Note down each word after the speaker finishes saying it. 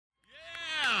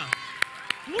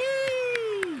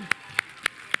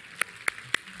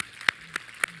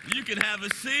You can have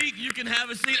a seat. You can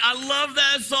have a seat. I love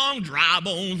that song, Dry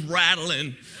Bones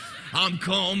Rattling. I'm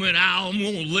coming out. I'm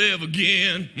going to live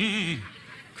again.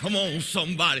 Come on,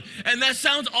 somebody. And that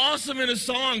sounds awesome in a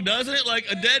song, doesn't it? Like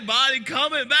a dead body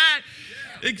coming back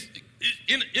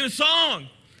in a song.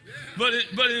 But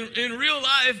in real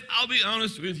life, I'll be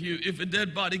honest with you, if a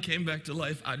dead body came back to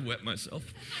life, I'd wet myself.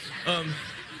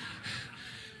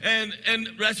 And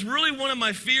that's really one of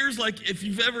my fears. Like if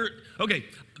you've ever, okay,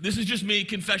 this is just me,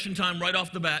 confession time right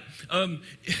off the bat.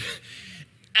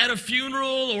 At a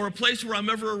funeral or a place where I'm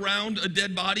ever around a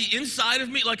dead body, inside of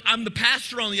me, like I'm the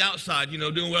pastor on the outside, you know,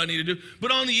 doing what I need to do.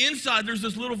 But on the inside, there's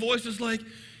this little voice that's like,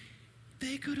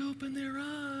 they could open their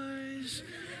eyes.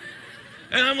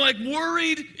 And I'm like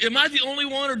worried, am I the only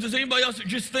one or does anybody else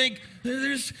just think,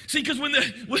 because when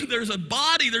there's a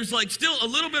body, there's like still a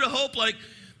little bit of hope, like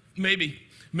maybe.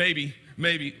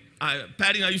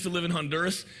 Patty and I used to live in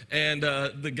Honduras, and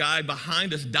the guy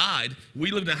behind us died. We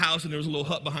lived in a house, and there was a little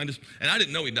hut behind us, and I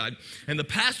didn't know he died. And the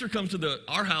pastor comes to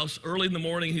our house early in the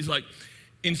morning. He's like,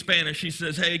 in Spanish, he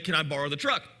says, hey, can I borrow the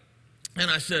truck?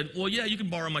 And I said, well, yeah, you can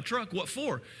borrow my truck. What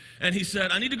for? And he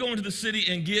said, I need to go into the city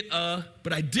and get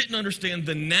but I didn't understand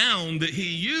the noun that he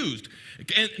used.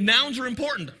 And nouns are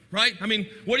important, right? I mean,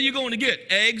 what are you going to get?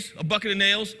 Eggs, a bucket of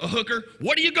nails, a hooker?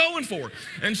 What are you going for?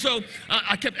 And so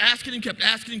I kept asking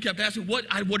him, what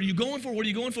are you going for? What are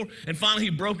you going for? And finally he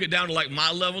broke it down to like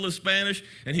my level of Spanish.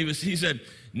 And he said,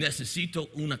 necesito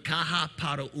una caja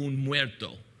para un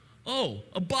muerto. Oh,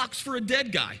 a box for a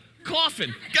dead guy.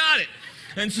 Coffin, got it.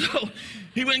 And so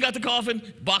he went and got the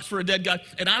coffin, box for a dead guy,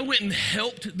 and I went and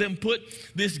helped them put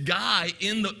this guy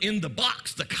in the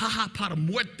box, the caja para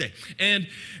muerte. And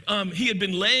he had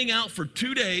been laying out for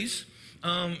 2 days,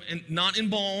 and not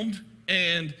embalmed,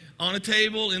 and on a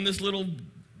table in this little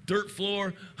dirt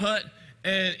floor hut,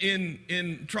 and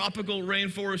in tropical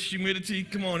rainforest humidity.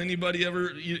 Come on, anybody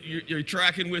ever, you're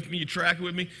tracking with me,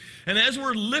 And as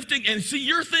we're lifting, and see,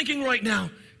 you're thinking right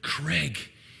now, Craig,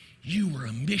 you were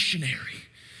a missionary.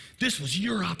 This was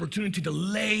your opportunity to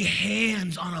lay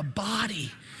hands on a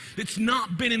body that's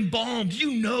not been embalmed.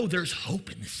 You know there's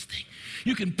hope in this thing.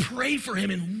 You can pray for him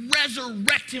and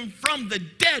resurrect him from the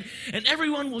dead, and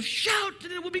everyone will shout,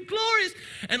 and it will be glorious.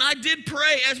 And I did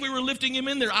pray as we were lifting him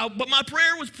in there, but my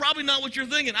prayer was probably not what you're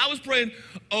thinking. I was praying,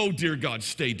 oh, dear God,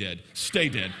 stay dead, stay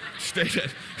dead, stay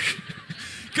dead.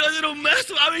 Because it'll mess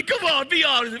with, I mean, come on, be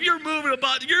honest. If you're moving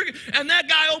about, and that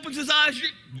guy opens his eyes,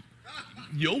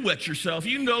 you'll wet yourself.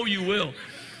 You know you will.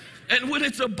 And when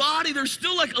it's a body, there's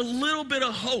still like a little bit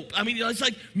of hope. I mean, it's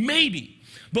like maybe.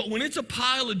 But when it's a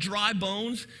pile of dry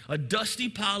bones, a dusty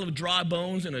pile of dry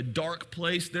bones in a dark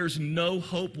place, there's no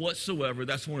hope whatsoever.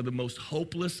 That's one of the most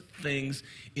hopeless things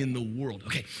in the world.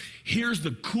 Okay, here's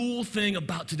the cool thing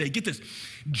about today. Get this.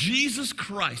 Jesus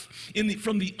Christ,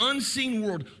 from the unseen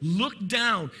world, looked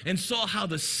down and saw how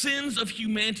the sins of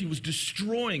humanity was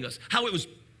destroying us, how it was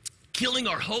killing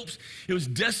our hopes. It was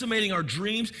decimating our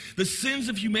dreams. The sins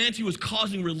of humanity was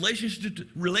causing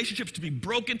relationships to be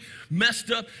broken, messed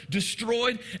up,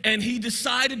 destroyed, and he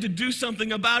decided to do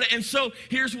something about it. And so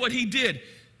here's what he did.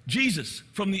 Jesus,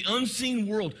 from the unseen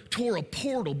world, tore a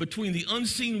portal between the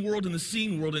unseen world and the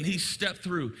seen world, and he stepped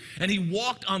through. And he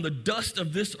walked on the dust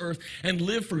of this earth and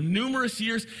lived for numerous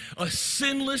years a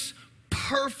sinless,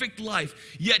 perfect life.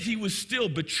 Yet he was still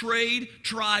betrayed,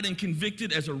 tried, and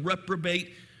convicted as a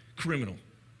reprobate criminal.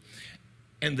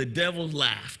 And the devil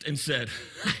laughed and said,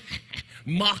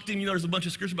 mocked him. You know, there's a bunch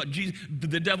of scripture about Jesus,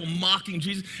 the devil mocking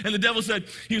Jesus. And the devil said,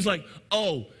 he was like,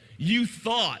 oh, you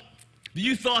thought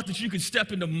that you could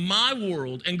step into my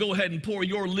world and go ahead and pour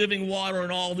your living water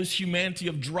on all this humanity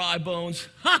of dry bones?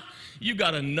 Ha! You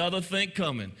got another thing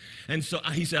coming. And so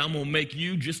he said, I'm going to make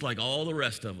you just like all the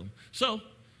rest of them. So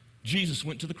Jesus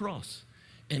went to the cross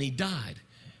and he died.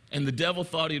 And the devil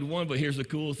thought he'd won, but here's the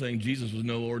cool thing. Jesus was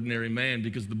no ordinary man,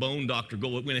 because the bone doctor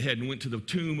went ahead and went to the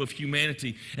tomb of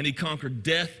humanity, and he conquered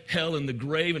death, hell, and the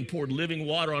grave, and poured living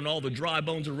water on all the dry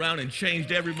bones around and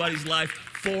changed everybody's life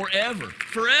forever,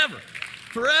 forever,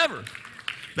 forever.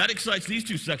 That excites these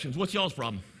two sections. What's y'all's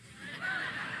problem?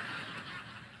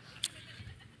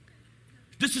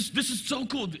 This is so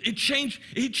cool. It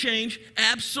changed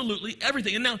absolutely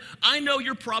everything. And now, I know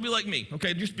you're probably like me,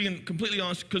 okay, just being completely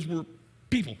honest, because we're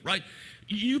people, right?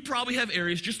 You probably have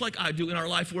areas, just like I do in our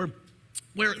life, where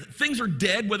where things are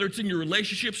dead, whether it's in your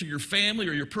relationships or your family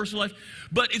or your personal life.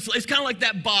 But it's kind of like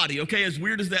that body, okay, as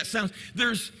weird as that sounds.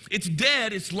 It's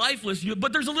dead, it's lifeless,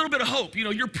 but there's a little bit of hope. You know,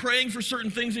 you're praying for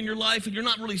certain things in your life, and you're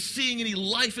not really seeing any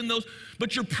life in those,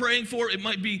 but you're praying for it. It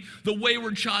might be the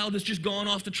wayward child that's just gone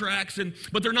off the tracks,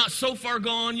 but they're not so far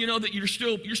gone, you know, that you're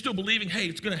still believing, hey,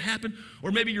 it's going to happen.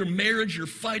 Or maybe your marriage, you're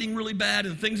fighting really bad,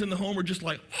 and things in the home are just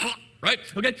like, right?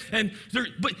 Okay?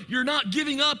 But you're not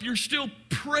giving up. You're still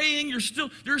praying.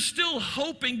 You're still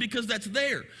hoping because that's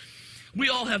there. We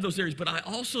all have those areas, but I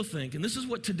also think, and this is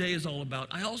what today is all about,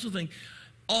 I also think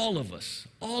all of us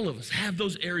have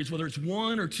those areas, whether it's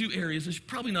one or two areas, there's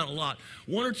probably not a lot,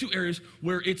 one or two areas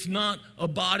where it's not a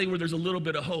body where there's a little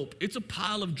bit of hope. It's a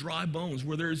pile of dry bones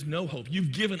where there is no hope.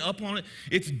 You've given up on it.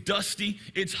 It's dusty.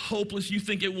 It's hopeless. You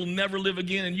think it will never live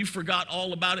again, and you forgot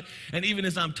all about it. And even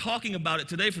as I'm talking about it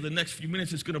today for the next few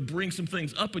minutes, it's going to bring some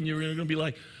things up in you, and you're going to be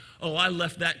like, oh, I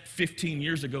left that 15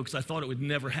 years ago because I thought it would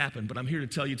never happen. But I'm here to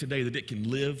tell you today that it can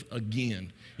live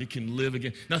again. It can live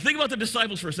again. Now think about the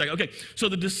disciples for a second. Okay, so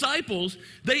the disciples,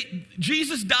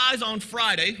 Jesus dies on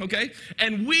Friday, okay?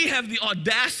 And we have the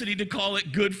audacity to call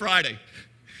it Good Friday.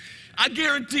 I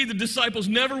guarantee the disciples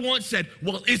never once said,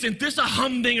 well, isn't this a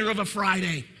humdinger of a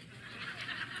Friday?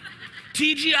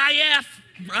 TGIF,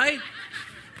 right?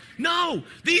 No,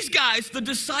 these guys, the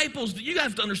disciples, you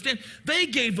have to understand, they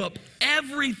gave up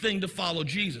everything to follow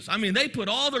Jesus. I mean, they put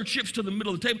all their chips to the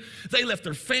middle of the table. They left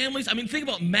their families. I mean, think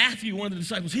about Matthew, one of the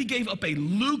disciples. He gave up a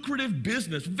lucrative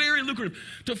business, very lucrative,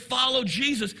 to follow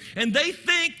Jesus. And they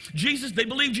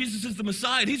believe Jesus is the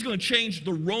Messiah. And he's going to change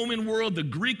the Roman world, the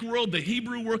Greek world, the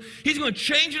Hebrew world. He's going to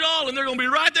change it all, and they're going to be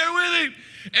right there with him.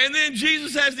 And then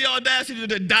Jesus has the audacity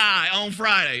to die on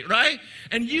Friday, right?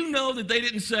 And you know that they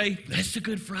didn't say, that's a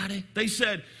Good Friday. They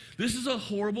said, this is a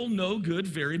horrible, no good,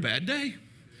 very bad day.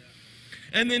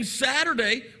 And then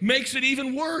Saturday makes it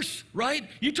even worse, right?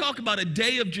 You talk about a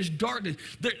day of just darkness.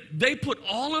 They put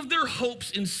all of their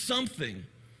hopes in something.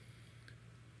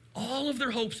 All of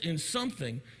their hopes in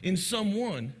something, in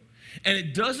someone. And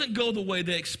it doesn't go the way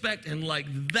they expect. And like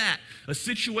that, a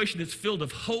situation that's filled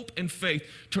of hope and faith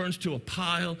turns to a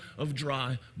pile of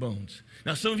dry bones.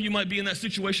 Now, some of you might be in that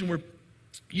situation where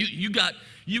you got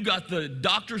the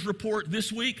doctor's report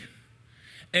this week,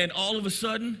 and all of a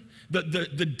sudden,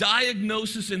 the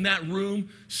diagnosis in that room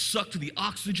sucked the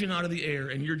oxygen out of the air,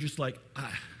 and you're just like,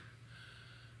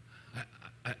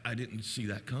 I didn't see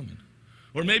that coming.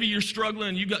 Or maybe you're struggling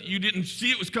and you didn't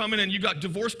see it was coming, and you got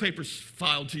divorce papers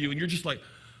filed to you, and you're just like,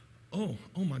 oh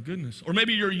my goodness. Or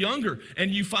maybe you're younger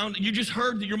and you just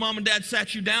heard that your mom and dad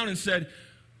sat you down and said,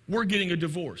 we're getting a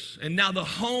divorce. And now the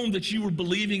home that you were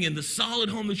believing in, the solid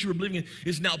home that you were believing in,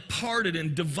 is now parted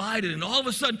and divided. And all of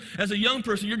a sudden, as a young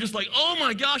person, you're just like, oh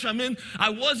my gosh, I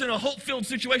was in a hope-filled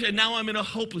situation, and now I'm in a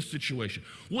hopeless situation.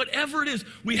 Whatever it is,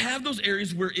 we have those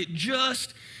areas where it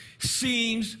just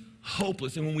seems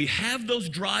hopeless. And when we have those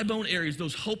dry bone areas,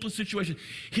 those hopeless situations,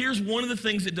 here's one of the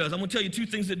things it does. I'm going to tell you two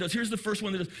things it does. Here's the first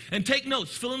one that does. And take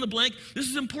notes. Fill in the blank. This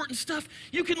is important stuff.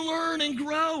 You can learn and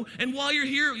grow. And while you're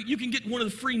here, you can get one of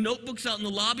the free notebooks out in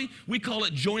the lobby. We call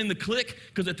it Join the Click,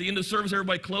 because at the end of the service,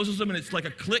 everybody closes them, and it's like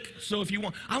a click. So if you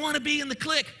want, I want to be in the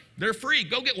click, they're free.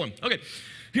 Go get one. Okay.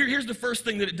 Here's the first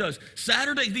thing that it does.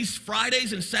 These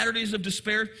Fridays and Saturdays of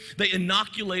despair, they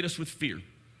inoculate us with fear.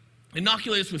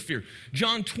 Inoculate us with fear.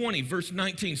 John 20, verse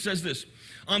 19 says this.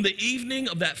 On the evening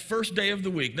of that first day of the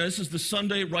week, now this is the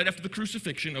Sunday right after the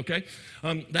crucifixion, okay?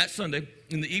 That Sunday,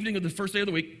 in the evening of the first day of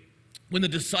the week, when the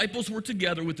disciples were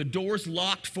together with the doors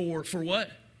locked for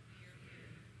what?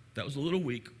 That was a little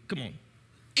weak. Come on.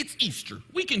 It's Easter.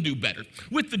 We can do better.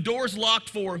 With the doors locked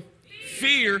for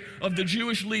fear of the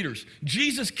Jewish leaders.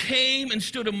 Jesus came and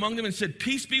stood among them and said,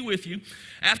 peace be with you.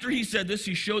 After he said this,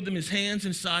 he showed them his hands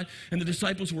and side, and the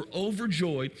disciples were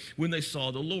overjoyed when they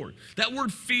saw the Lord. That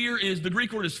word fear the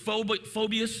Greek word is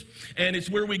phobias, and it's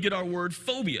where we get our word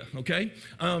phobia, okay?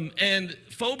 And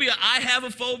phobia, I have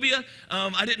a phobia.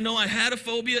 I didn't know I had a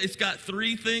phobia. It's got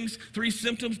three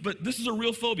symptoms, but this is a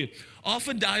real phobia.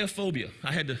 Ophidiophobia.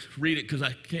 I had to read it because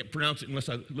I can't pronounce it unless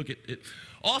I look at it.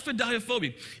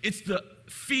 Ophidiophobia. It's the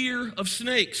fear of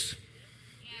snakes.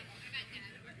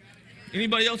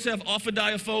 Anybody else have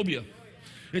ophidiophobia?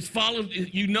 It's followed,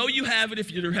 you know you have it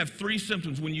if you have three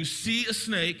symptoms. When you see a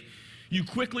snake, you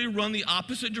quickly run the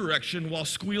opposite direction while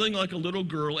squealing like a little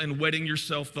girl and wetting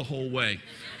yourself the whole way.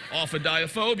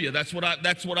 Ophidiophobia. That's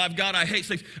what I've got. I hate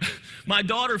snakes. My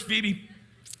daughter, Phoebe,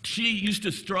 she used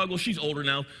to struggle. She's older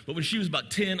now, but when she was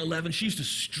about 10, 11, she used to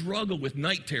struggle with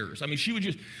night terrors. I mean,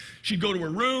 she'd go to her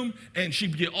room and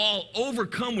she'd get all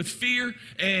overcome with fear.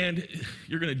 And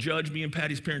you're going to judge me and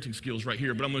Patty's parenting skills right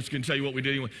here, but I'm just going to tell you what we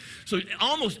did anyway. So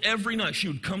almost every night she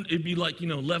would come, it'd be like,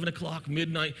 11 o'clock,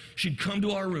 midnight. She'd come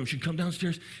to our room. She'd come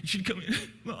downstairs and she'd come in,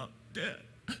 Mom, Dad.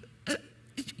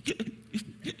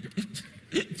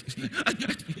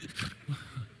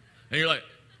 And you're like,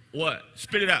 what?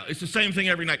 Spit it out. It's the same thing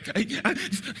every night.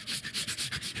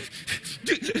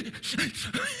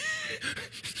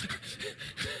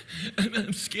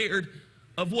 I'm scared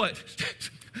of what?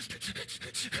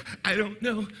 I don't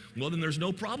know. Well, then there's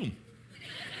no problem.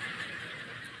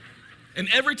 And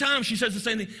every time she says the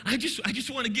same thing, I just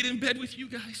want to get in bed with you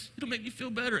guys. It'll make me feel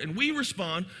better. And we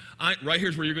respond, right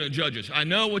here's where you're going to judge us. I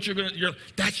know what you're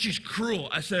that's just cruel.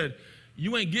 I said,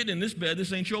 you ain't getting in this bed.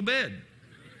 This ain't your bed.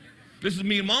 This is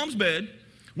me and Mom's bed.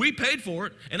 We paid for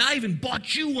it, and I even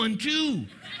bought you one too.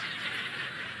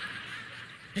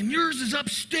 And yours is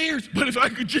upstairs, but if I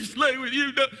could just lay with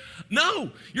you.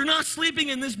 No, you're not sleeping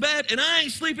in this bed, and I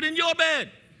ain't sleeping in your bed.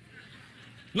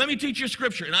 Let me teach you a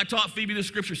scripture, and I taught Phoebe this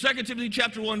scripture. 2 Timothy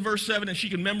chapter 1, verse 7, and she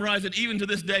can memorize it even to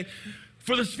this day.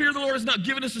 For the Spirit of the Lord has not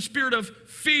given us a spirit of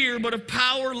fear, but of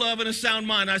power, love, and a sound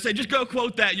mind. And I say, just go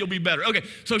quote that, you'll be better. Okay,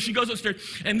 so she goes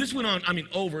upstairs, and this went on,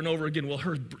 over and over again. Well,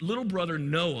 her little brother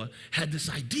Noah had this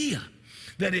idea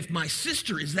that if my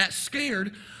sister is that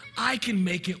scared, I can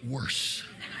make it worse.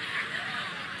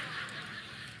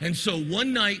 And so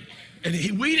one night,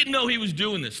 and we didn't know he was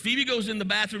doing this. Phoebe goes in the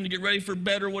bathroom to get ready for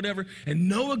bed or whatever, and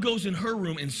Noah goes in her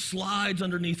room and slides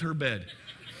underneath her bed.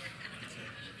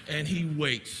 And he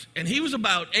waits. And he was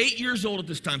about 8 years old at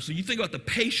this time. So you think about the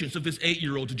patience of this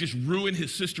 8-year-old to just ruin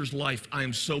his sister's life. I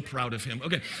am so proud of him.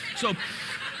 Okay, so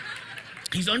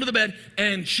he's under the bed,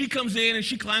 and she comes in, and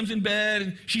she climbs in bed,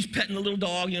 and she's petting the little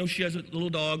dog. She has a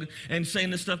little dog, and saying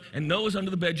this stuff. And Noah's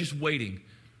under the bed just waiting.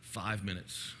 5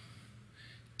 minutes,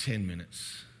 10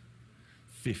 minutes,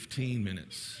 15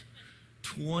 minutes,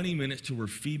 20 minutes to where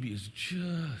Phoebe is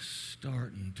just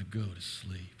starting to go to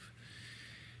sleep.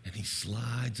 And he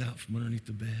slides out from underneath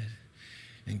the bed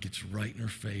and gets right in her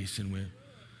face and went,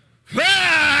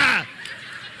 ah!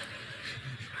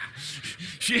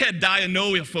 She had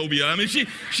dianophobia. I mean, she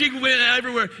went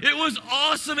everywhere. It was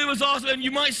awesome. It was awesome. And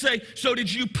you might say, so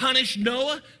did you punish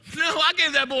Noah? No, I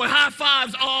gave that boy high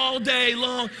fives all day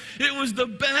long. It was the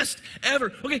best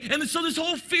ever. Okay, and so this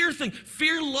whole fear thing,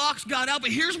 fear locks God out.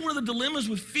 But here's one of the dilemmas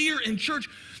with fear in church.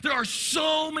 There are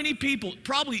so many people,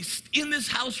 probably in this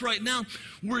house right now,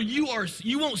 where you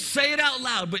won't say it out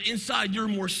loud, but inside you're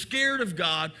more scared of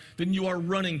God than you are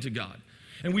running to God.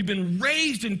 And we've been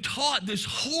raised and taught this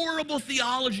horrible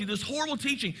theology, this horrible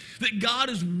teaching that God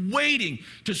is waiting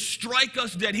to strike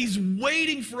us dead. He's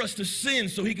waiting for us to sin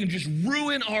so he can just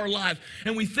ruin our lives.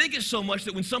 And we think it so much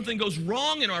that when something goes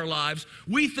wrong in our lives,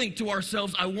 we think to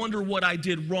ourselves, I wonder what I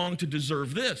did wrong to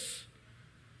deserve this.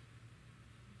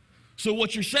 So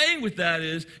what you're saying with that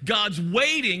is God's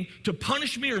waiting to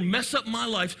punish me or mess up my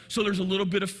life, so there's a little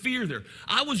bit of fear there.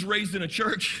 I was raised in a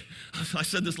church. I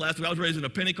said this last week. I was raised in a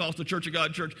Pentecostal Church of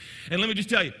God church. And let me just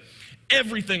tell you,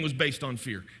 everything was based on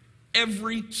fear.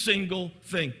 Every single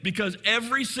thing. Because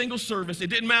every single service, it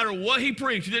didn't matter what he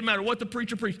preached. It didn't matter what the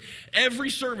preacher preached.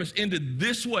 Every service ended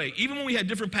this way. Even when we had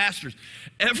different pastors,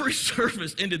 every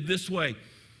service ended this way.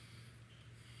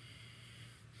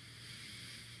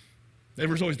 There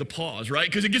was always the pause, right?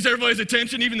 Because it gets everybody's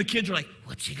attention. Even the kids are like,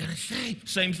 what's he going to say?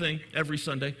 Same thing every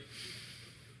Sunday.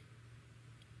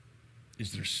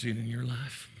 Is there sin in your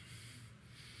life?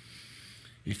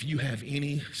 If you have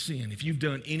any sin, if you've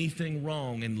done anything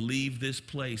wrong and leave this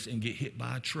place and get hit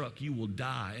by a truck, you will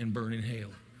die and burn in hell.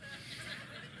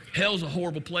 Hell's a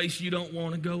horrible place. You don't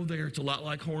want to go there. It's a lot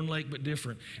like Horn Lake, but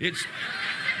different.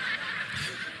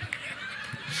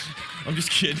 I'm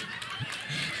just kidding.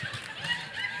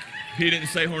 He didn't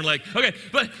say Horn Lake. Okay,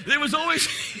 but there was always...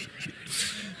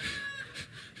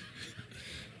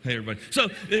 Hey, everybody. So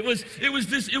it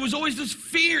was always this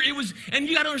fear. And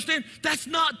you got to understand, that's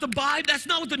not the Bible. That's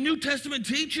not what the New Testament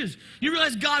teaches. You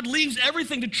realize God leaves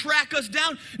everything to track us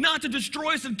down, not to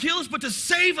destroy us and kill us, but to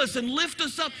save us and lift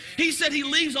us up. He said he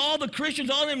leaves all the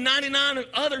Christians, all them 99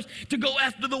 others, to go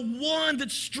after the one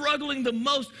that's struggling the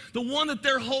most, the one that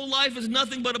their whole life is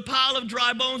nothing but a pile of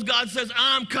dry bones. God says,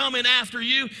 I'm coming after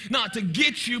you, not to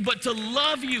get you, but to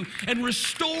love you and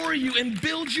restore you and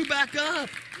build you back up.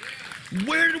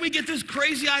 Where do we get this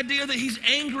crazy idea that he's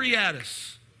angry at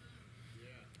us?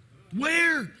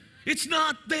 Where? It's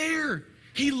not there.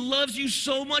 He loves you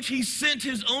so much, he sent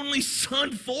his only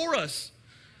son for us.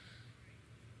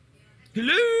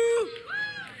 Hello?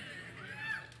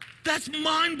 That's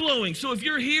mind-blowing. So if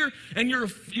you're here and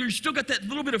you're still got that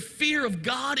little bit of fear of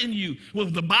God in you, well,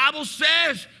 the Bible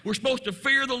says we're supposed to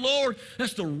fear the Lord.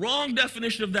 That's the wrong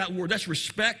definition of that word. That's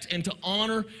respect and to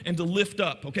honor and to lift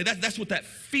up. Okay, that's what that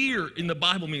fear in the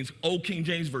Bible means. Old King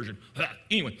James Version.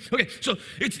 Anyway, okay, so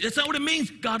it's not what it means.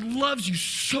 God loves you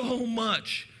so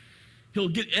much. He'll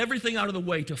get everything out of the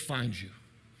way to find you.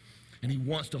 And he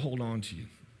wants to hold on to you.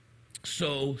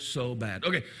 So bad.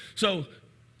 Okay, so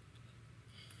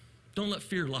don't let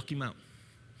fear lock him out.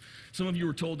 Some of you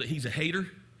were told that he's a hater,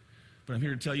 but I'm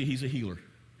here to tell you he's a healer.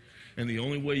 And the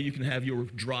only way you can have your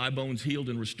dry bones healed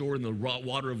and restored and the raw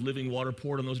water of living water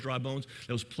poured on those dry bones,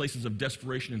 those places of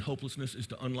desperation and hopelessness, is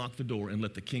to unlock the door and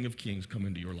let the King of Kings come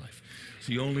into your life. It's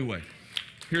the only way.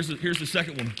 Here's the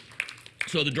second one.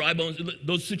 So the dry bones,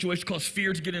 those situations cause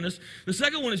fear to get in us. The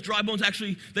second one is dry bones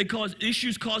actually, cause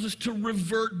us to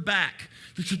revert back,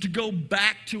 to go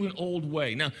back to an old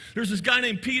way. Now, there's this guy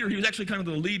named Peter. He was actually kind of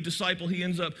the lead disciple. He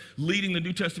ends up leading the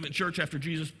New Testament church after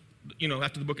Jesus,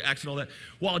 after the book of Acts and all that.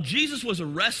 While Jesus was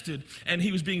arrested and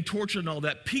he was being tortured and all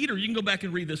that, Peter, you can go back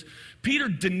and read this, Peter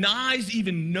denies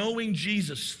even knowing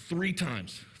Jesus 3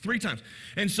 times. 3 times.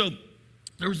 And so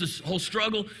there was this whole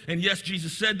struggle, and yes,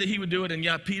 Jesus said that he would do it, and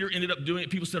yeah, Peter ended up doing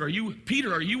it. People said, are you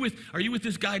with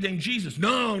this guy named Jesus?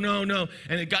 No.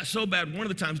 And it got so bad, one of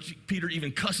the times Peter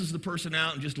even cusses the person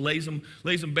out and just lays them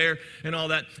bare and all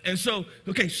that. And so,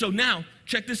 okay, so now,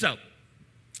 check this out.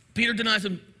 Peter denies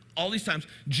him all these times.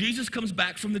 Jesus comes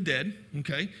back from the dead,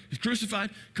 okay? He's crucified,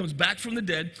 comes back from the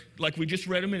dead, like we just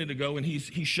read a minute ago, and he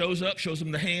shows up, shows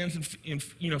them the hands and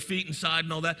feet and side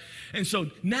and all that. And so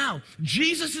now,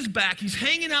 Jesus is back. He's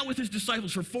hanging out with his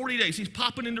disciples for 40 days. He's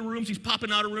popping into rooms. He's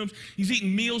popping out of rooms. He's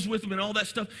eating meals with them and all that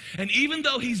stuff. And even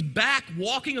though he's back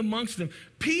walking amongst them,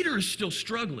 Peter is still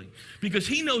struggling because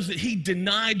he knows that he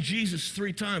denied Jesus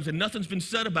 3 times and nothing's been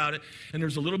said about it. And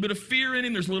there's a little bit of fear in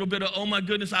him. There's a little bit of, oh my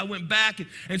goodness, I went back.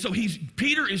 And so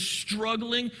Peter is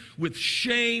struggling with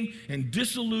shame and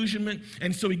disillusionment.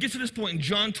 And so he gets to this point in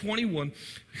John 21.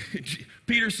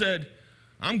 Peter said,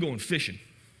 I'm going fishing.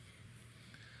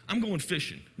 I'm going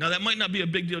fishing. Now, that might not be a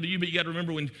big deal to you, but you got to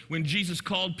remember when Jesus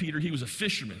called Peter, he was a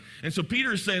fisherman. And so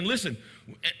Peter is saying, listen,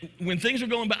 when things are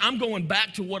going back, I'm going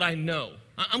back to what I know.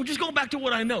 I'm just going back to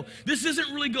what I know. This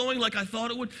isn't really going like I thought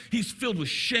it would. He's filled with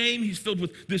shame. He's filled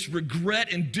with this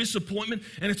regret and disappointment,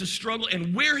 and it's a struggle.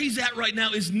 And where he's at right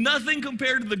now is nothing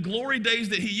compared to the glory days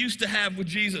that he used to have with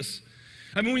Jesus.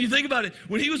 I mean, when you think about it,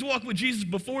 when he was walking with Jesus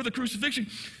before the crucifixion,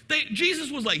 Jesus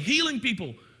was like healing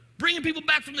people, bringing people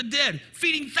back from the dead,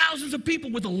 feeding thousands of people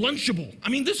with a Lunchable. I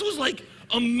mean, this was like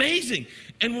amazing.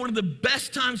 And one of the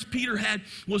best times Peter had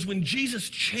was when Jesus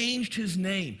changed his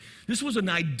name. This was an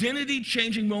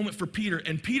identity-changing moment for Peter,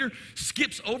 and Peter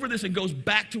skips over this and goes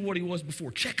back to what he was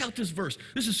before. Check out this verse.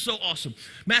 This is so awesome.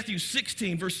 Matthew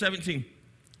 16, verse 17.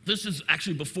 This is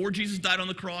actually before Jesus died on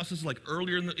the cross. This is like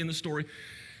earlier in the story.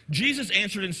 Jesus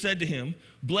answered and said to him,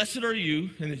 blessed are you,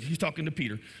 and he's talking to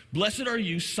Peter, blessed are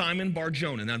you, Simon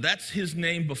Bar-Jonah. Now that's his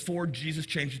name before Jesus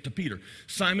changed it to Peter.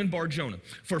 Simon Bar-Jonah.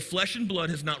 For flesh and blood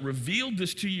has not revealed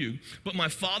this to you, but my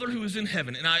Father who is in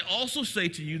heaven. And I also say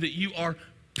to you that you are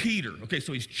Peter. Okay,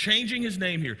 so he's changing his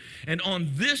name here. And on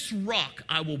this rock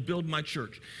I will build my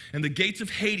church, and the gates of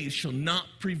Hades shall not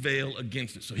prevail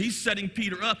against it. So he's setting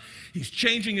Peter up. He's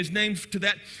changing his name to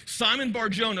that. Simon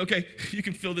Bar-Jonah. Okay, you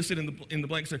can fill this in the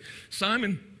blanks there.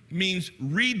 Simon means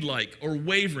reed-like or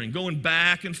wavering, going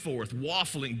back and forth,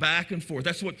 waffling back and forth.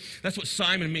 That's what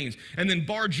Simon means. And then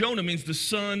Bar-Jonah means the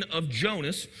son of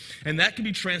Jonas, and that can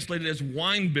be translated as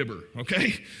wine-bibber,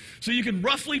 okay? So you can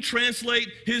roughly translate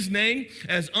his name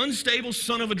as unstable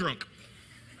son of a drunk.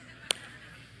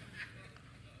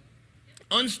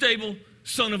 Unstable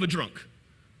son of a drunk.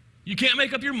 You can't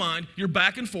make up your mind. You're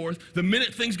back and forth. The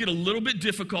minute things get a little bit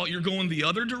difficult, you're going the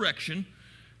other direction.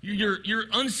 You're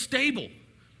unstable.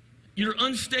 You're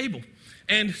unstable.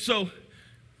 And so,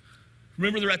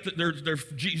 remember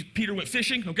Peter went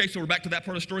fishing. Okay, so we're back to that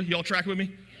part of the story. Y'all track with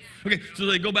me? Okay, so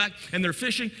they go back and they're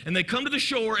fishing and they come to the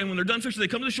shore, and when they're done fishing, they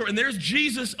come to the shore, and there's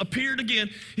Jesus appeared again.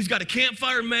 He's got a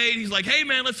campfire made. He's like, hey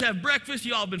man, let's have breakfast.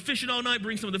 Y'all have been fishing all night,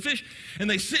 bring some of the fish. And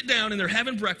they sit down and they're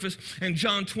having breakfast. And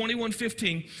John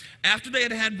 21:15, after they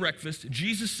had breakfast,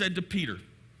 Jesus said to Peter,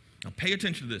 now pay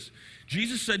attention to this.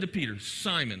 Jesus said to Peter,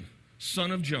 Simon,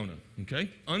 son of Jonah,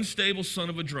 okay? Unstable son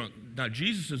of a drunk. Now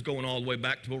Jesus is going all the way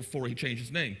back to before he changed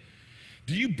his name.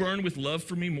 Do you burn with love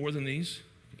for me more than these?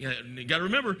 You got to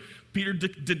remember, Peter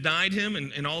denied him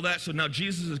and all that, so now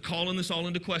Jesus is calling this all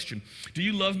into question. Do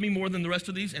you love me more than the rest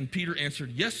of these? And Peter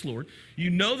answered, yes, Lord.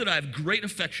 You know that I have great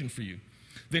affection for you.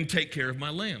 Then take care of my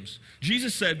lambs.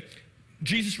 Jesus said,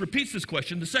 Jesus repeats this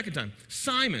question the second time.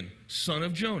 Simon, son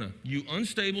of Jonah, you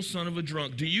unstable son of a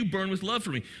drunk, do you burn with love for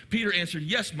me? Peter answered,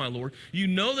 yes, my Lord. You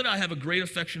know that I have a great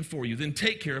affection for you. Then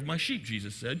take care of my sheep,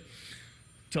 Jesus said.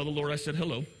 Tell the Lord I said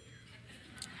hello.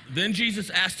 Then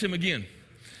Jesus asked him again.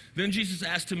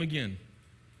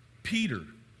 Peter,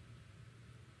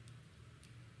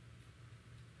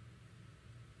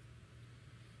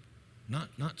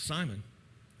 not Simon,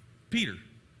 Peter.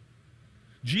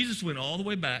 Jesus went all the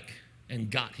way back and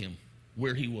got him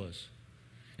where he was.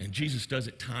 And Jesus does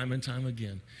it time and time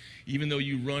again. Even though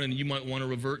you run and you might want to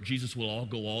revert, Jesus will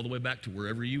go all the way back to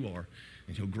wherever you are.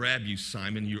 And he'll grab you,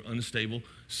 Simon, you unstable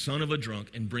son of a drunk,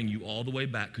 and bring you all the way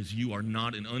back, because you are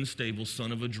not an unstable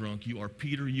son of a drunk. You are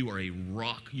Peter. You are a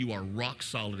rock. You are rock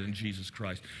solid in Jesus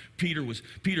Christ. Peter,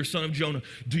 son of Jonah,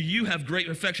 do you have great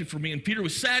affection for me? And Peter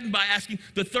was saddened by asking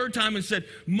the third time and said,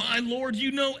 my Lord,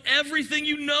 you know everything.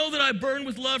 You know that I burn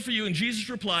with love for you. And Jesus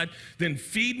replied, then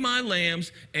feed my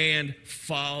lambs and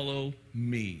follow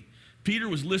me. Peter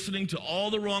was listening to all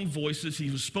the wrong voices.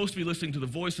 He was supposed to be listening to the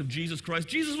voice of Jesus Christ.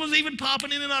 Jesus was even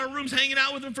popping in and out of rooms, hanging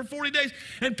out with him for 40 days.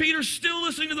 And Peter's still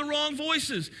listening to the wrong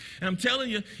voices. And I'm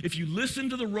telling you, if you listen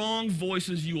to the wrong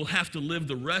voices, you will have to live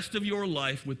the rest of your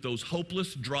life with those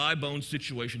hopeless, dry bone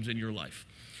situations in your life.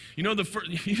 You know,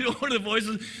 one of the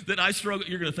voices that I struggle,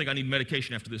 you're going to think I need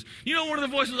medication after this. You know, one of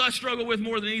the voices I struggle with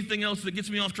more than anything else that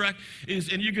gets me off track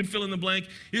is, and you can fill in the blank,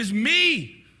 is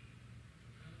me.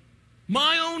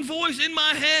 My own voice in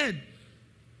my head.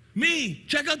 Me.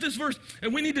 Check out this verse.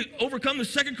 And we need to overcome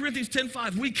this. 2 Corinthians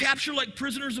 10:5. We capture like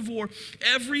prisoners of war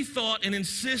every thought and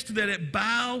insist that it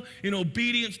bow in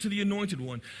obedience to the Anointed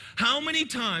One. How many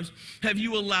times have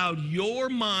you allowed your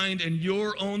mind and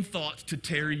your own thoughts to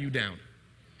tear you down?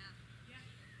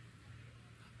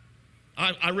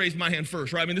 I raised my hand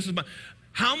first, right? I mean,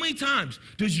 how many times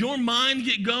does your mind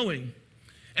get going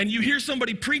and you hear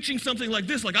somebody preaching something like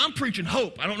this, like I'm preaching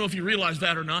hope. I don't know if you realize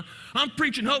that or not. I'm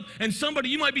preaching hope. And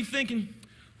you might be thinking,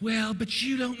 well, but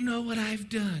you don't know what I've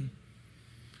done.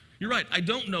 You're right. I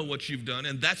don't know what you've done.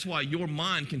 And that's why your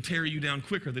mind can tear you down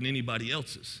quicker than anybody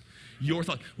else's. Your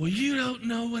thought, well, you don't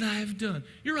know what I've done.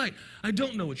 You're right. I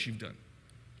don't know what you've done.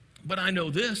 But I know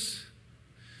this.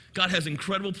 God has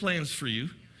incredible plans for you.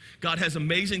 God has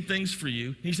amazing things for you.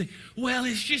 And you say, well,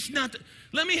 it's just not.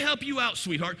 Let me help you out,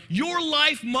 sweetheart. Your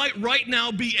life might right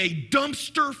now be a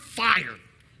dumpster fire.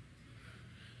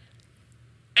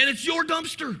 And it's your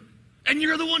dumpster. And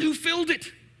you're the one who filled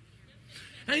it.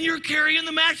 And you're carrying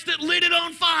the match that lit it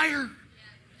on fire.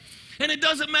 And it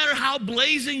doesn't matter how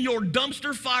blazing your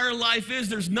dumpster fire life is.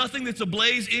 There's nothing that's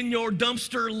ablaze in your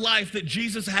dumpster life that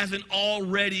Jesus hasn't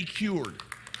already cured.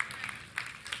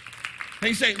 And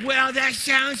you say, well, that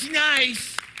sounds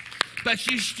nice, but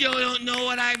you still don't know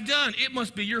what I've done. It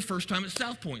must be your first time at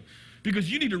South Point,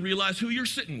 because you need to realize who you're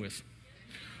sitting with.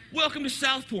 Welcome to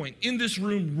South Point. In this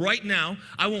room right now,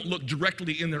 I won't look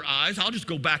directly in their eyes. I'll just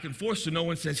go back and forth so no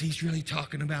one says, he's really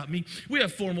talking about me. We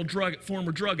have former drug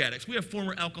addicts. We have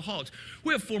former alcoholics.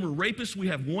 We have former rapists. We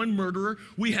have one murderer.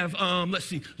 We have,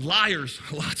 liars,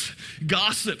 lots,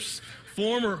 gossips,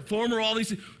 former all these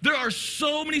things. There are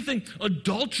so many things,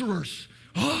 adulterers.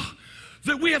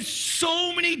 That we have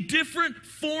so many different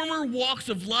former walks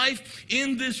of life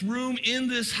in this room, in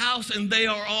this house, and they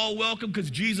are all welcome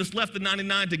because Jesus left the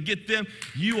 99 to get them.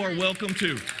 You are welcome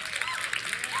too.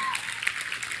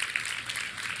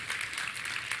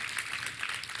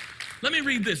 Let me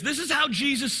read this. This is how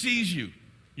Jesus sees you.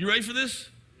 You ready for this?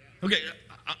 Okay,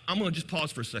 I'm going to just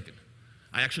pause for a second.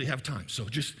 I actually have time, so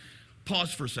just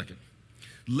pause for a second.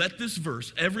 Let this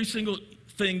verse, every single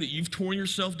thing that you've torn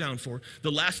yourself down for,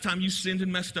 the last time you sinned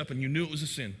and messed up and you knew it was a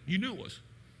sin, you knew it was,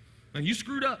 and you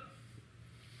screwed up,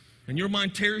 and your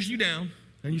mind tears you down,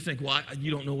 and you think, well,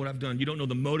 you don't know what I've done. You don't know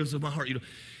the motives of my heart.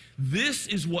 This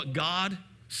is what God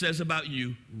says about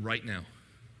you right now.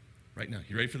 Right now.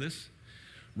 You ready for this?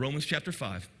 Romans chapter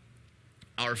 5.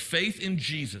 Our faith in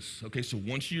Jesus, okay, so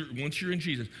once you're in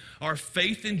Jesus, our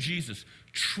faith in Jesus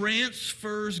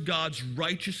transfers God's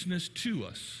righteousness to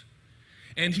us.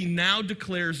 And he now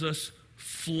declares us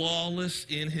flawless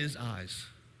in his eyes.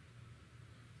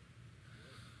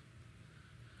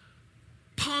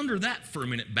 Ponder that for a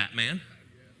minute, Batman.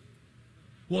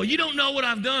 Well, you don't know what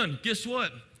I've done. Guess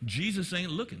what? Jesus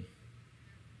ain't looking.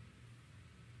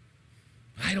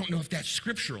 I don't know if that's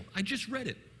scriptural. I just read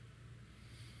it.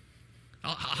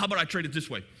 How about I trade it this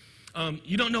way?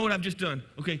 You don't know what I've just done.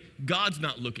 Okay, God's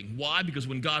not looking. Why? Because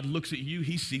when God looks at you,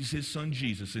 he sees his son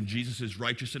Jesus, and Jesus is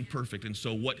righteous and perfect. And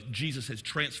so what Jesus has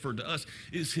transferred to us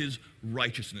is his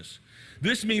righteousness.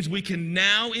 This means we can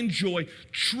now enjoy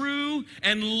true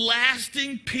and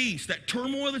lasting peace. That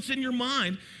turmoil that's in your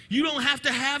mind, You don't have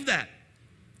to have that.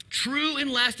 True and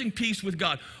lasting peace with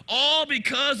God. All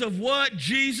because of what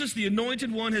Jesus, the Anointed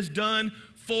One, has done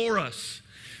for us.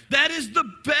 That is the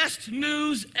best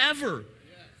news ever.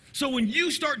 So when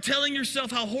you start telling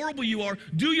yourself how horrible you are,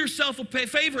 do yourself a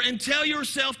favor and tell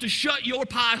yourself to shut your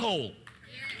pie hole.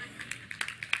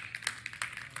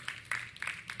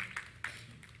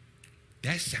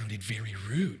 That sounded very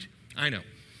rude. I know.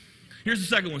 Here's the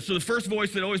second one. So the first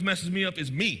voice that always messes me up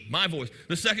is me, my voice.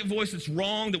 The second voice that's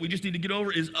wrong that we just need to get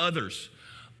over is others.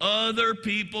 Other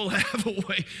people have a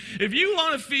way. If you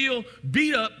want to feel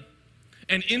beat up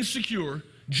and insecure,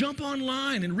 jump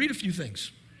online and read a few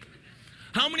things.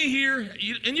 How many here,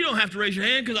 and you don't have to raise your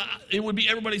hand because it would be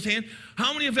everybody's hand,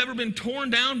 how many have ever been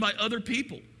torn down by other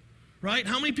people? Right?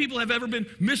 How many people have ever been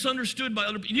misunderstood by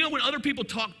other people? You know, when other people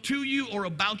talk to you or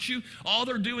about you, all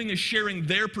they're doing is sharing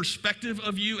their perspective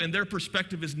of you, and their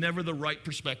perspective is never the right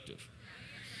perspective.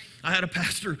 I had a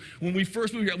pastor, when we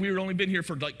first moved here, we had only been here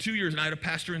for like 2 years, and I had a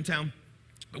pastor in town.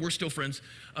 We're still friends.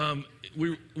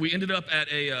 We ended up at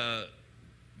a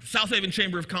South Haven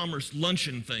Chamber of Commerce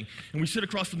luncheon thing, and we sit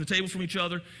across from the table from each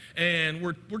other, and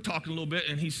we're talking a little bit,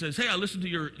 and he says, hey, I listened to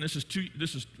your,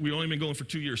 and we only been going for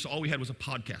 2 years, so all we had was a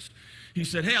podcast. He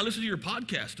said, hey, I listened to your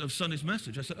podcast of Sunday's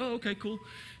message. I said, oh, okay, cool.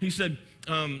 He said,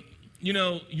 you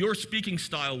know, your speaking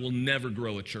style will never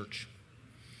grow a church.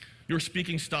 Your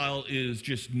speaking style is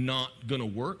just not going to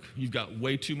work. You've got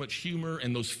way too much humor,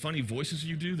 and those funny voices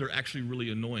you do, they're actually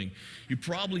really annoying. You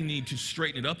probably need to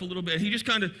straighten it up a little bit. And he just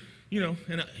kind of, you know,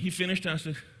 and he finished, and I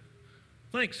said,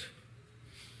 thanks.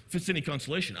 If it's any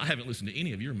consolation, I haven't listened to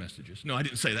any of your messages. No, I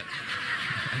didn't say that.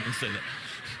 I didn't say that.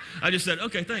 I just said,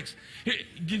 okay, thanks. Here,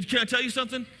 can I tell you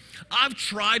something? I've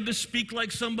tried to speak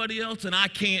like somebody else, and I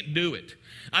can't do it.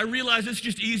 I realize it's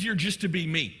just easier just to be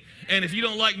me. And if you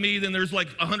don't like me, then there's like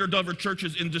 100 other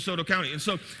churches in DeSoto County. And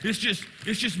so it's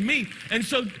just me. And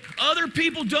so other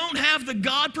people don't have the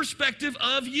God perspective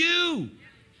of you.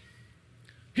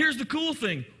 Here's the cool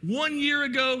thing. 1 year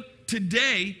ago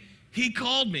today, he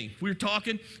called me. We were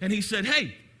talking, and he said,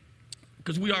 hey,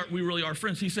 because we really are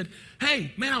friends. He said,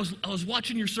 hey, man, I was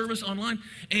watching your service online,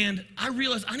 and I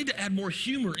realized I need to add more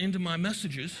humor into my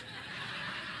messages.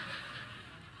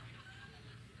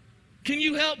 Can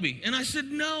you help me? And I said,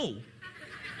 no.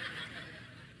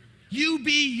 You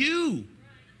be you.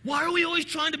 Why are we always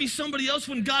trying to be somebody else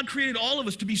when God created all of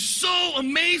us to be so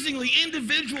amazingly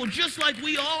individual, just like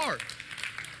we are?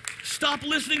 Stop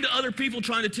listening to other people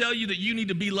trying to tell you that you need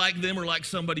to be like them or like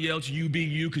somebody else. You be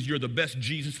you because you're the best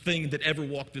Jesus thing that ever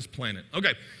walked this planet.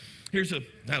 Okay,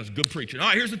 that was good preaching. All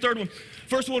right, here's the third one.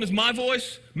 First one is my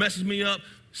voice, messes me up.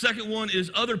 Second one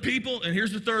is other people, and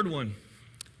here's the third one.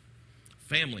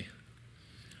 Family.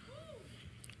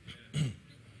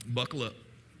 Buckle up.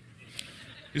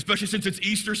 Especially since it's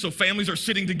Easter, so families are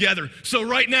sitting together. So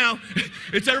right now,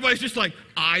 everybody's just like,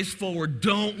 eyes forward.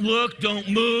 Don't look, don't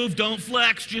move, don't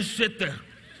flex, just sit there.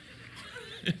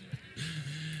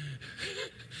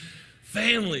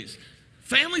 Families.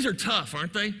 Families are tough,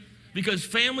 aren't they? Because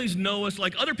families know us,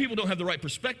 like other people don't have the right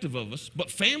perspective of us,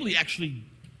 but family actually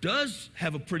does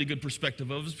have a pretty good perspective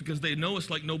of us because they know us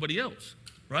like nobody else,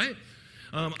 right?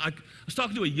 I was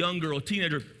talking to a young girl, a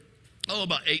teenager,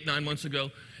 about 8-9 months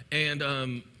ago,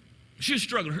 and she was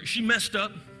struggling. She messed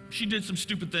up. She did some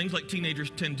stupid things like teenagers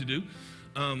tend to do.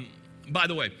 By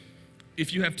the way,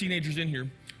 if you have teenagers in here,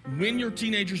 when your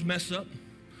teenagers mess up,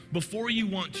 before you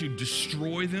want to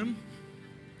destroy them,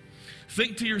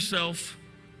 think to yourself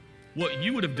what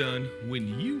you would have done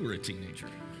when you were a teenager.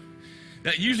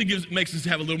 That usually makes us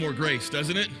have a little more grace,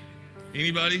 doesn't it?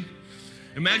 Anybody?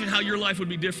 Imagine how your life would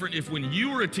be different if when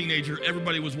you were a teenager,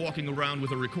 everybody was walking around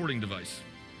with a recording device.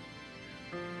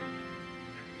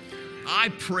 I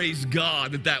praise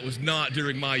God that was not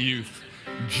during my youth.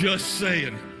 Just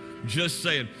saying. Just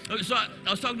saying. Okay, so I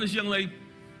was talking to this young lady,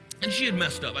 and she had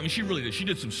messed up. I mean, she really did. She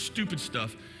did some stupid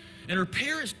stuff. And her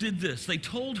parents did this. They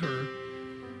told her,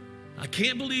 I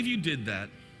can't believe you did that.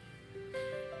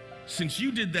 Since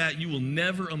you did that, you will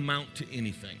never amount to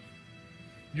anything.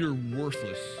 You're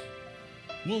worthless.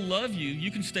 We'll love you. You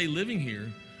can stay living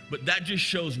here, but that just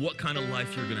shows what kind of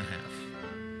life you're going to have.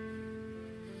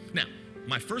 Now,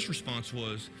 my first response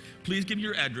was, please give me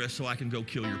your address so I can go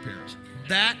kill your parents.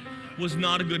 That was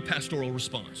not a good pastoral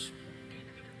response.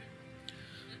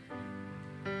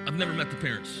 I've never met the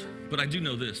parents, but I do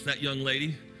know this. That young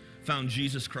lady found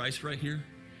Jesus Christ right here.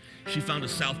 She found a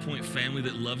South Point family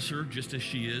that loves her just as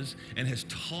she is and has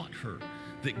taught her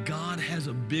that God has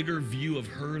a bigger view of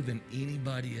her than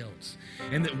anybody else,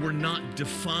 and that we're not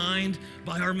defined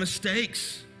by our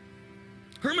mistakes.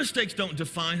 Her mistakes don't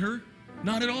define her,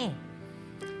 not at all,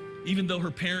 even though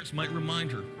her parents might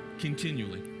remind her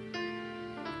continually.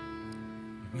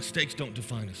 Mistakes don't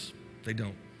define us. They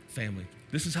don't. Family.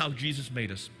 This is how Jesus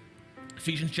made us.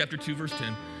 Ephesians chapter 2, verse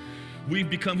 10. We've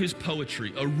become his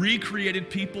poetry, a recreated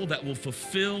people that will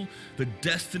fulfill the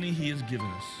destiny he has given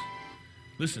us.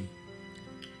 Listen,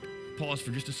 pause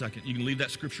for just a second. You can leave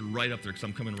that scripture right up there because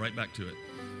I'm coming right back to it.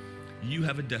 You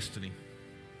have a destiny.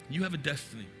 You have a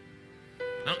destiny.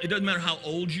 It doesn't matter how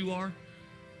old you are.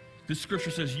 This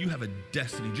scripture says you have a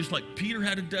destiny. Just like Peter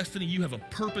had a destiny, you have a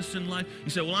purpose in life. You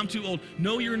say, well, I'm too old.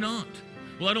 No, you're not.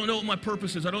 Well, I don't know what my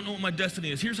purpose is. I don't know what my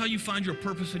destiny is. Here's how you find your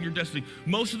purpose and your destiny.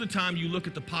 Most of the time you look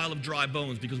at the pile of dry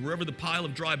bones, because wherever the pile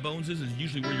of dry bones is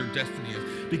usually where your destiny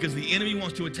is. Because the enemy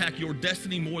wants to attack your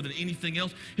destiny more than anything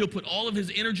else. He'll put all of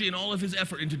his energy and all of his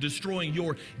effort into destroying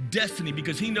your destiny,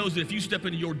 because he knows that if you step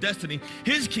into your destiny,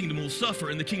 his kingdom will suffer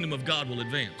and the kingdom of God will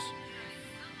advance.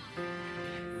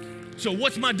 So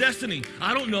what's my destiny?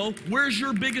 I don't know. Where's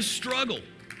your biggest struggle?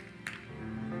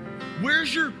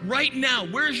 Where's your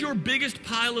biggest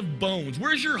pile of bones?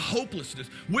 Where's your hopelessness?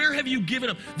 Where have you given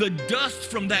up the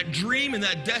dust from that dream and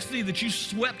that destiny that you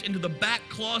swept into the back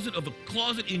closet of a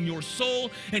closet in your soul,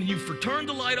 and you've turned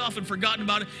the light off and forgotten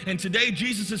about it? And today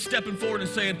Jesus is stepping forward and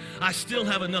saying, I still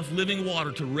have enough living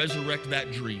water to resurrect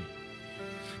that dream.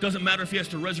 Doesn't matter if he has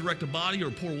to resurrect a body or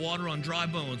pour water on dry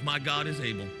bones. My God is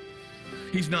able.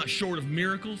 He's not short of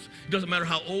miracles. It doesn't matter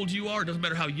how old you are. It doesn't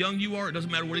matter how young you are. It doesn't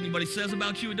matter what anybody says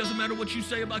about you. It doesn't matter what you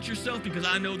say about yourself, because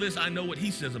I know this. I know what he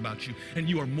says about you. And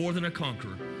you are more than a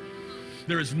conqueror.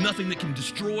 There is nothing that can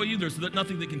destroy you. There's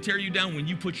nothing that can tear you down when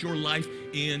you put your life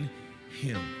in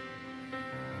him.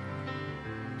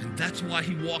 And that's why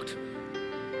he walked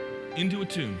into a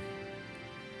tomb.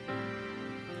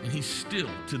 And he's still,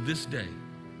 to this day,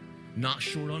 not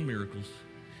short on miracles.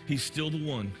 He's still the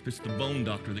one that's the bone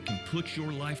doctor that can put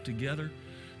your life together.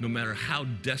 No matter how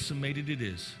decimated it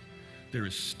is, there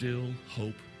is still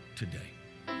hope today.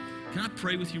 Can I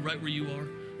pray with you right where you are?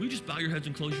 Will you just bow your heads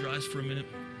and close your eyes for a minute?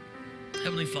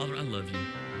 Heavenly Father, I love you.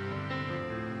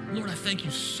 Lord, I thank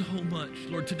you so much.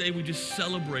 Lord, today we just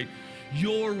celebrate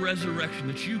your resurrection,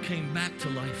 that you came back to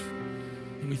life.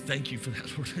 And we thank you for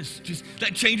that, Lord.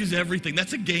 That changes everything.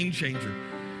 That's a game changer.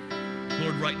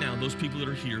 Lord, right now, those people that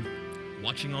are here,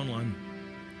 watching online,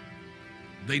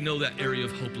 they know that area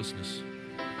of hopelessness.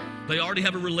 They already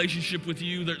have a relationship with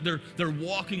you. They're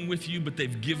walking with you, but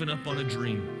they've given up on a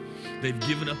dream. They've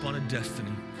given up on a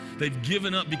destiny. They've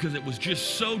given up because it was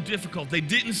just so difficult. They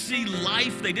didn't see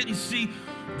life. They didn't see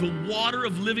the water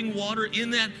of living water in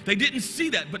that. They didn't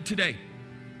see that. But today,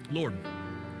 Lord,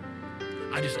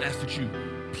 I just ask that you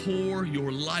pour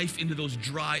your life into those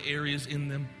dry areas in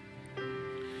them.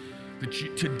 That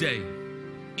you, today,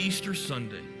 Easter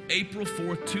Sunday, April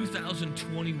 4th,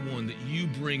 2021, that you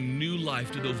bring new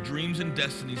life to those dreams and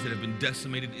destinies that have been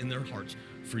decimated in their hearts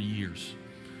for years.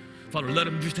 Father, let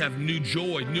them just have new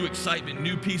joy, new excitement,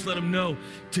 new peace. Let them know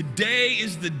today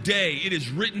is the day. It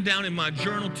is written down in my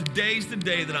journal. Today's the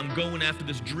day that I'm going after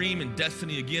this dream and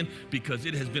destiny again, because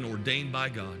it has been ordained by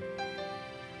God.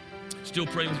 Still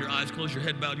praying with your eyes closed, your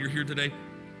head bowed. You're here today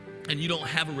and you don't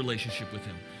have a relationship with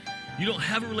him. You don't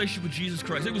have a relationship with Jesus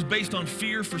Christ. It was based on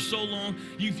fear for so long,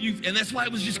 and that's why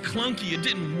it was just clunky. It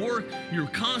didn't work. You're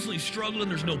constantly struggling.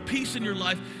 There's no peace in your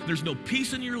life. There's no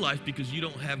peace in your life because you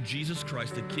don't have Jesus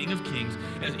Christ, the King of Kings,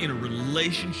 in a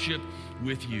relationship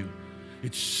with you.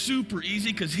 It's super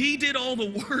easy because he did all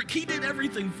the work. He did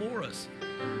everything for us.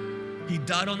 He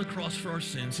died on the cross for our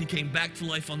sins. He came back to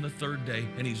life on the third day,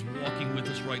 and he's walking with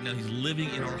us right now. He's living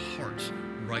in our hearts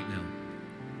right now.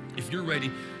 If you're ready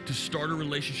to start a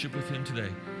relationship with him today,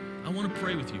 I want to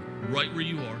pray with you right where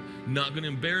you are. Not going to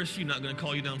embarrass you, not going to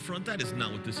call you down front. That is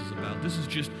not what this is about. This is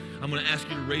just, I'm going to ask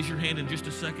you to raise your hand in just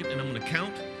a second, and I'm going to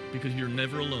count, because you're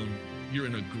never alone. You're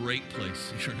in a great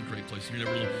place. You're in a great place. You're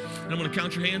never alone. And I'm going to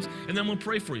count your hands, and then I'm going to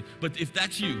pray for you. But if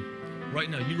that's you, right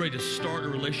now, you ready to start a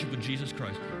relationship with Jesus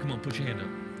Christ, come on, put your hand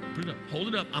up. Put it up. Hold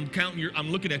it up. I'm counting.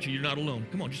 I'm looking at you. You're not alone.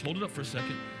 Come on, just hold it up for a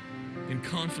second. In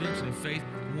confidence and in faith.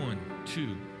 1,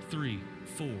 2, 3,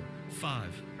 4,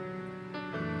 5,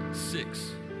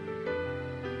 6.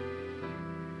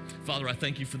 Father, I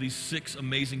thank you for these 6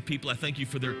 amazing people. I thank you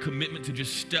for their commitment to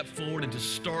just step forward and to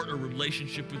start a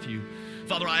relationship with you.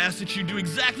 Father, I ask that you do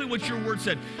exactly what your word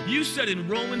said. You said in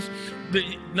Romans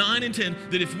 9 and 10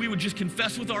 that if we would just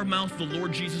confess with our mouth the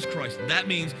Lord Jesus Christ, that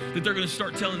means that they're going to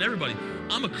start telling everybody,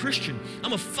 I'm a Christian.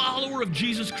 I'm a follower of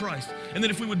Jesus Christ. And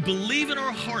that if we would believe in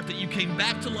our heart that you came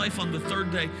back to life on the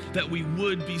third day, that we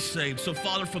would be saved. So,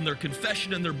 Father, from their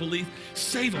confession and their belief,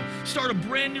 save them. Start a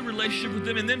brand new relationship with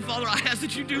them. And then, Father, I ask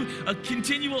that you do a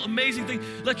continual, amazing thing.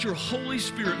 Let your Holy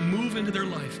Spirit move into their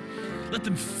life. Let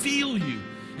them feel you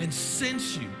and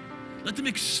sense you Let them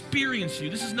experience you.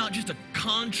 This is not just a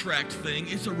contract thing.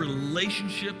 It's a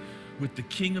relationship with the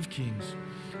King of Kings.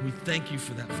 We thank you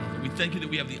for that, Father. We thank you that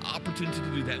we have the opportunity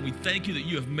to do that. And we thank you that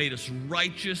you have made us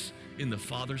righteous in the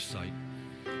Father's sight.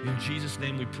 In Jesus'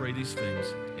 name we pray these things.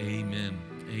 Amen.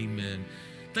 Amen.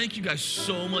 Thank you guys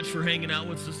so much for hanging out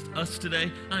with us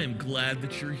today. I am glad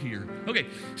that you're here. Okay,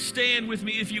 stand with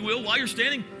me if you will. While you're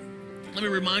standing, let me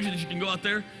remind you that you can go out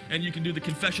there and you can do the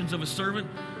confessions of a servant.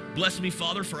 Bless me,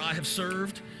 Father, for I have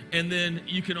served. And then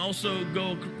you can also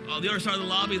go on the other side of the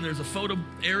lobby, and there's a photo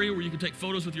area where you can take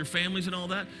photos with your families and all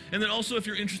that. And then also, if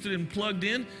you're interested in plugged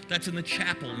in, that's in the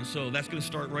chapel. And so that's going to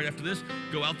start right after this.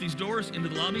 Go out these doors into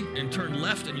the lobby and turn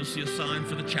left, and you'll see a sign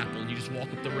for the chapel. And you just walk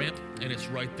up the ramp, and it's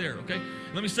right there, okay?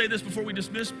 Let me say this before we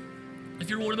dismiss. If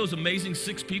you're one of those amazing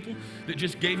 6 people that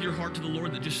just gave your heart to the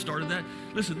Lord, that just started that,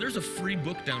 listen, there's a free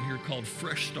book down here called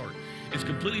Fresh Start. It's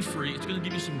completely free. It's going to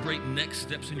give you some great next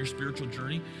steps in your spiritual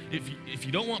journey. If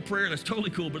you don't want prayer, that's totally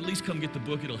cool, but at least come get the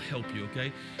book. It'll help you,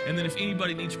 okay? And then if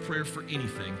anybody needs prayer for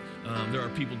anything, there are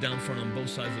people down front on both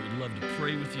sides that would love to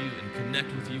pray with you and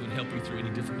connect with you and help you through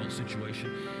any difficult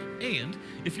situation. And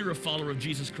if you're a follower of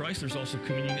Jesus Christ, there's also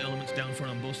communion elements down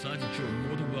front on both sides that you're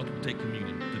more than welcome to take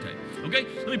communion today. Okay,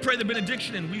 let me pray the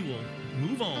benediction and we will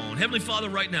move on. Heavenly Father,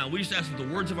 right now, we just ask that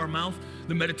the words of our mouth,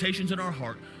 the meditations in our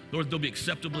heart, Lord, they'll be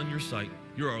acceptable in your sight.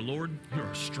 You're our Lord, you're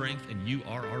our strength, and you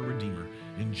are our Redeemer.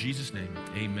 In Jesus' name,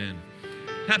 amen.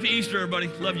 Happy Easter, everybody.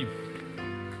 Love you.